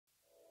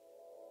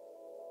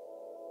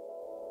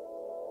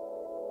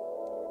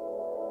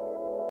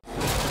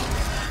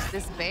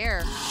This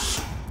bear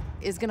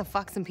is gonna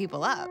fuck some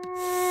people up.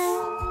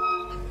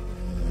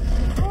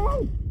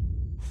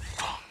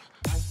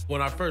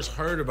 When I first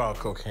heard about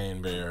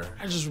Cocaine Bear,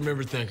 I just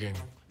remember thinking,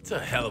 it's a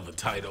hell of a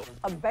title.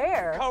 A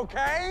bear?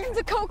 Cocaine? It's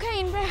a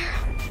cocaine bear.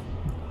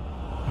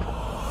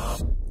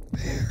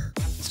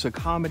 It's a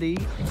comedy,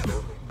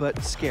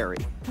 but scary.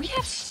 We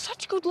have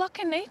such good luck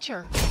in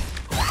nature.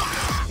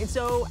 It's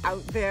so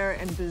out there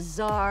and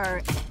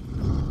bizarre,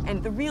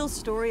 and the real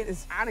story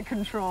is out of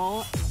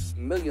control.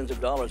 Millions of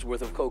dollars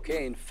worth of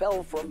cocaine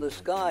fell from the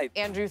sky.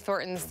 Andrew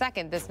Thornton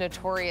II, this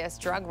notorious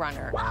drug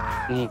runner.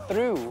 He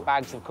threw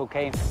bags of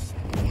cocaine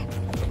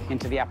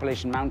into the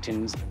Appalachian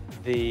Mountains.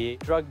 The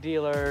drug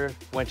dealer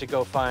went to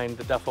go find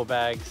the duffel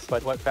bags,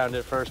 but what found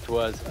it first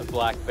was a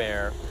black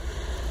bear.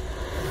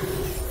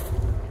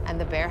 And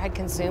the bear had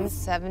consumed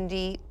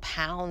 70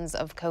 pounds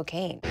of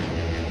cocaine.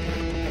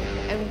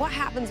 And what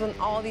happens when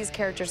all these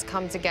characters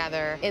come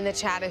together in the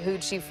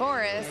Chattahoochee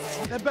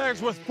Forest? That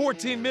bag's worth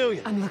 $14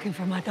 million. I'm looking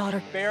for my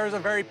daughter. Bears are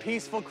very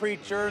peaceful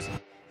creatures.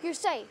 You're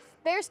safe.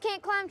 Bears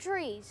can't climb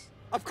trees.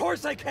 Of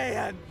course I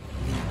can.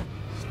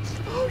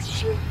 Oh,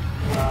 shoot.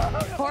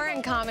 Horror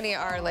and comedy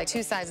are like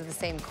two sides of the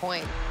same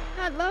coin.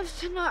 I'd love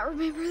to not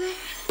remember that.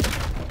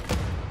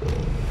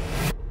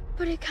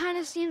 But it kind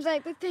of seems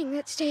like the thing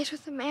that stays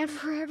with a man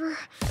forever.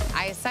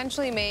 I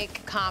essentially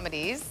make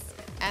comedies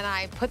and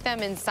I put them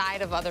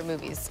inside of other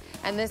movies.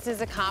 And this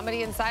is a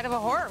comedy inside of a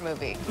horror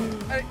movie.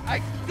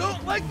 I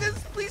don't like this.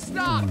 Please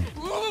stop.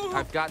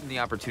 I've gotten the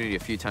opportunity a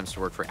few times to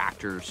work for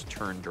actors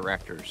turned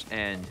directors,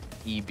 and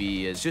EB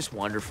is just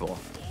wonderful.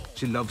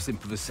 She loves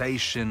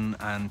improvisation,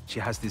 and she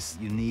has this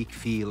unique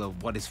feel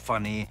of what is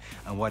funny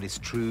and what is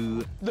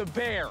true. The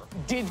bear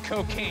did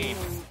cocaine.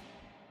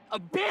 A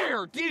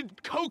bear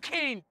did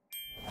cocaine.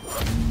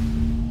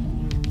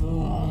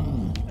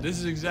 This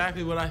is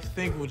exactly what I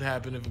think would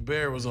happen if a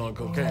bear was on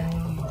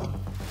cocaine.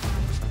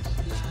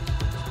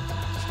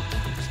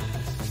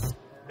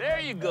 There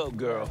you go,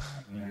 girl.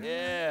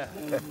 Yeah.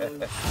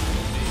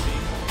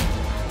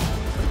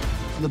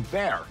 The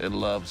bear. It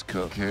loves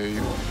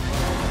cocaine.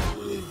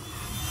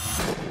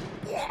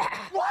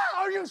 Why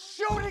are you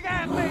shooting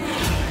at me?